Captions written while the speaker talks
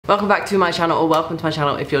Welcome back to my channel, or welcome to my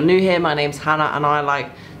channel if you're new here. My name's Hannah and I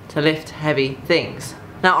like to lift heavy things.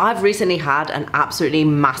 Now, I've recently had an absolutely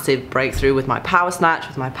massive breakthrough with my power snatch,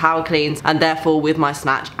 with my power cleans, and therefore with my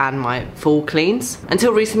snatch and my full cleans.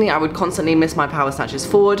 Until recently, I would constantly miss my power snatches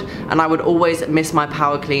forward, and I would always miss my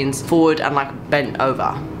power cleans forward and like bent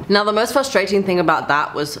over. Now, the most frustrating thing about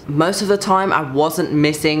that was most of the time I wasn't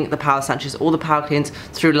missing the power snatches or the power cleans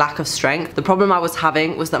through lack of strength. The problem I was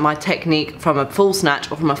having was that my technique from a full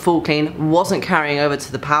snatch or from a full clean wasn't carrying over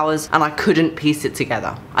to the powers, and I couldn't piece it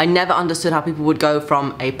together. I never understood how people would go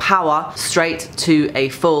from a power straight to a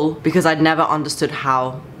full because I'd never understood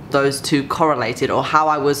how those two correlated, or how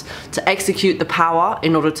I was to execute the power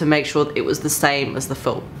in order to make sure that it was the same as the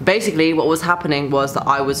full. Basically, what was happening was that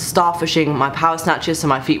I was starfishing my power snatches so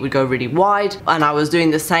my feet would go really wide, and I was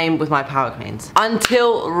doing the same with my power cleans.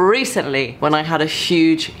 Until recently, when I had a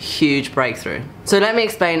huge breakthrough. So let me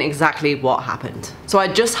explain exactly what happened. So I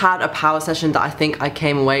just had a power session that I think I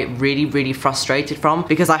came away really frustrated from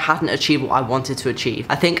because I hadn't achieved what I wanted to achieve.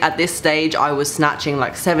 I think at this stage I was snatching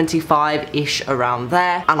like 75-ish around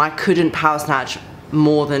there, and I couldn't power snatch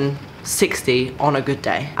more than 60 on a good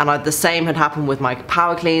day. And the same had happened with my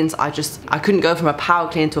power cleans. I couldn't go from a power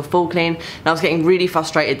clean to a full clean, and I was getting really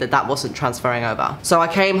frustrated that that wasn't transferring over. So I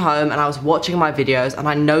came home and I was watching my videos, and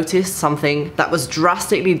I noticed something that was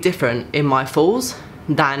drastically different in my fulls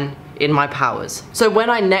than in my powers. So when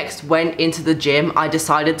I next went into the gym, I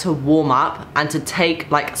decided to warm up and to take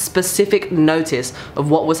like specific notice of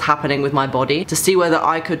what was happening with my body, to see whether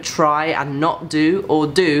I could try and not do or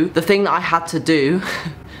do the thing that I had to do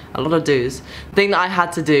a lot of do's. The thing that I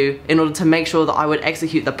had to do in order to make sure that I would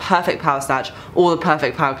execute the perfect power snatch or the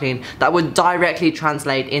perfect power clean that would directly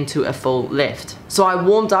translate into a full lift. So I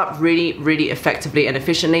warmed up really effectively and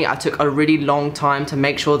efficiently. I took a really long time to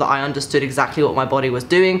make sure that I understood exactly what my body was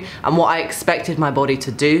doing and what I expected my body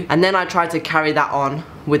to do. And then I tried to carry that on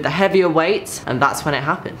with the heavier weights, and that's when it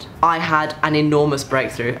happened. I had an enormous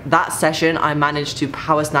breakthrough. That session, I managed to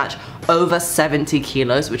power snatch over 70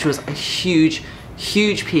 kilos, which was a huge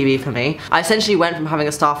PB for me. I essentially went from having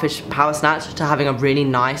a starfish power snatch to having a really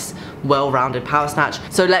nice, well-rounded power snatch.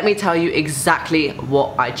 So let me tell you exactly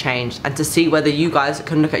what I changed, and to see whether you guys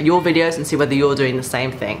can look at your videos and see whether you're doing the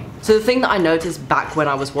same thing. So the thing that I noticed back when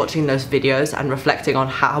I was watching those videos and reflecting on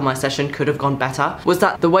how my session could have gone better was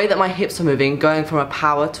that the way that my hips were moving, going from a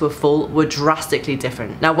power to a full, were drastically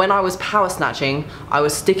different. Now, when I was power snatching, I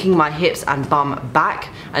was sticking my hips and bum back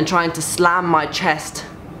and trying to slam my chest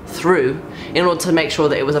through in order to make sure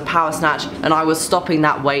that it was a power snatch, and I was stopping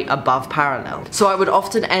that weight above parallel. So I would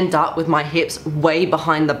often end up with my hips way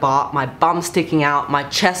behind the bar, my bum sticking out, my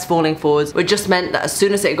chest falling forwards, which just meant that as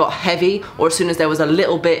soon as it got heavy, or as soon as there was a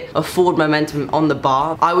little bit of forward momentum on the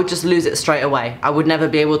bar, I would just lose it straight away. I would never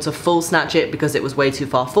be able to full snatch it because it was way too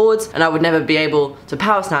far forwards, and I would never be able to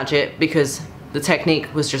power snatch it because the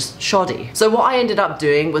technique was just shoddy. So what I ended up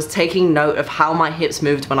doing was taking note of how my hips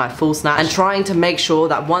moved when I full snatched, and trying to make sure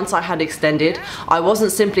that once I had extended, I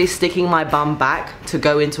wasn't simply sticking my bum back to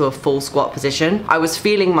go into a full squat position. I was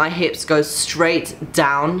feeling my hips go straight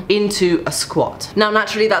down into a squat. Now,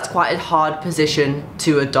 naturally, that's quite a hard position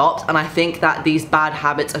to adopt, and I think that these bad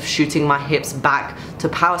habits of shooting my hips back to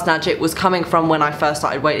power snatch it was coming from when I first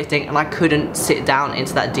started weightlifting and I couldn't sit down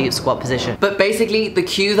into that deep squat position. But basically, the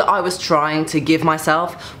cue that I was trying to give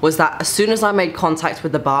myself was that as soon as I made contact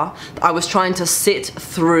with the bar, I was trying to sit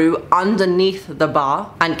through underneath the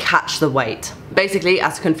bar and catch the weight. Basically,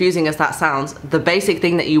 as confusing as that sounds, the basic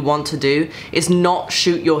thing that you want to do is not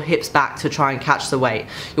shoot your hips back to try and catch the weight.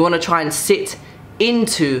 You want to try and sit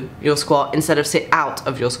into your squat instead of sit out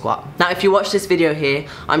of your squat. Now, if you watch this video here,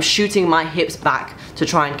 I'm shooting my hips back to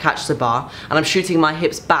try and catch the bar, and I'm shooting my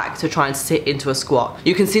hips back to try and sit into a squat.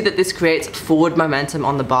 You can see that this creates forward momentum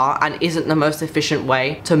on the bar and isn't the most efficient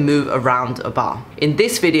way to move around a bar. In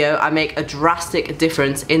this video, I make a drastic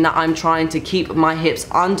difference in that I'm trying to keep my hips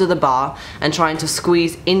under the bar and trying to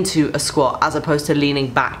squeeze into a squat as opposed to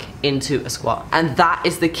leaning back into a squat. And that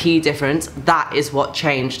is the key difference. That is what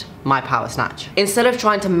changed my power snatch. Instead of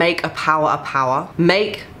trying to make a power,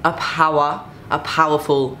 make a power a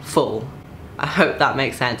powerful full. I hope that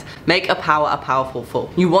makes sense. Make a power a powerful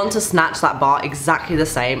full. You want to snatch that bar exactly the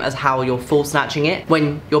same as how you're full snatching it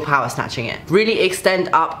when you're power snatching it. Really extend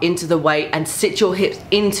up into the weight and sit your hips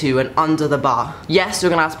into and under the bar. Yes,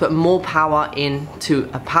 you're gonna have to put more power into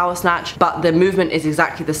a power snatch, but the movement is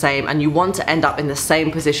exactly the same, and you want to end up in the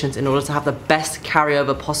same positions in order to have the best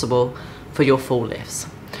carryover possible for your full lifts.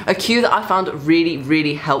 A cue that I found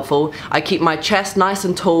really helpful. I keep my chest nice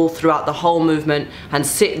and tall throughout the whole movement and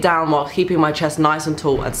sit down while keeping my chest nice and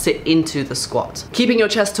tall and sit into the squat. Keeping your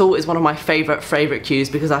chest tall is one of my favorite cues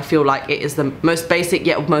because I feel like it is the most basic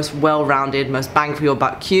yet most well-rounded, most bang for your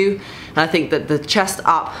buck cue. And I think that the chest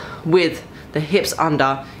up with the hips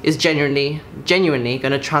under is genuinely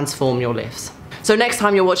going to transform your lifts. So next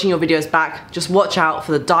time you're watching your videos back, just watch out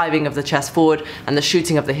for the diving of the chest forward and the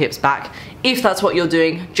shooting of the hips back. If that's what you're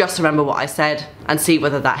doing, just remember what I said and see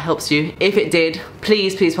whether that helps you. If it did,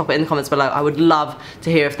 please pop it in the comments below. I would love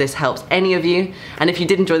to hear if this helps any of you. And if you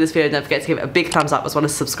did enjoy this video, don't forget to give it a big thumbs up as well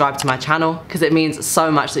as subscribe to my channel because it means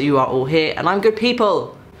so much that you are all here and I'm good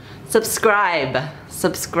people. Subscribe,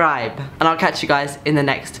 and I'll catch you guys in the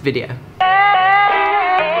next video.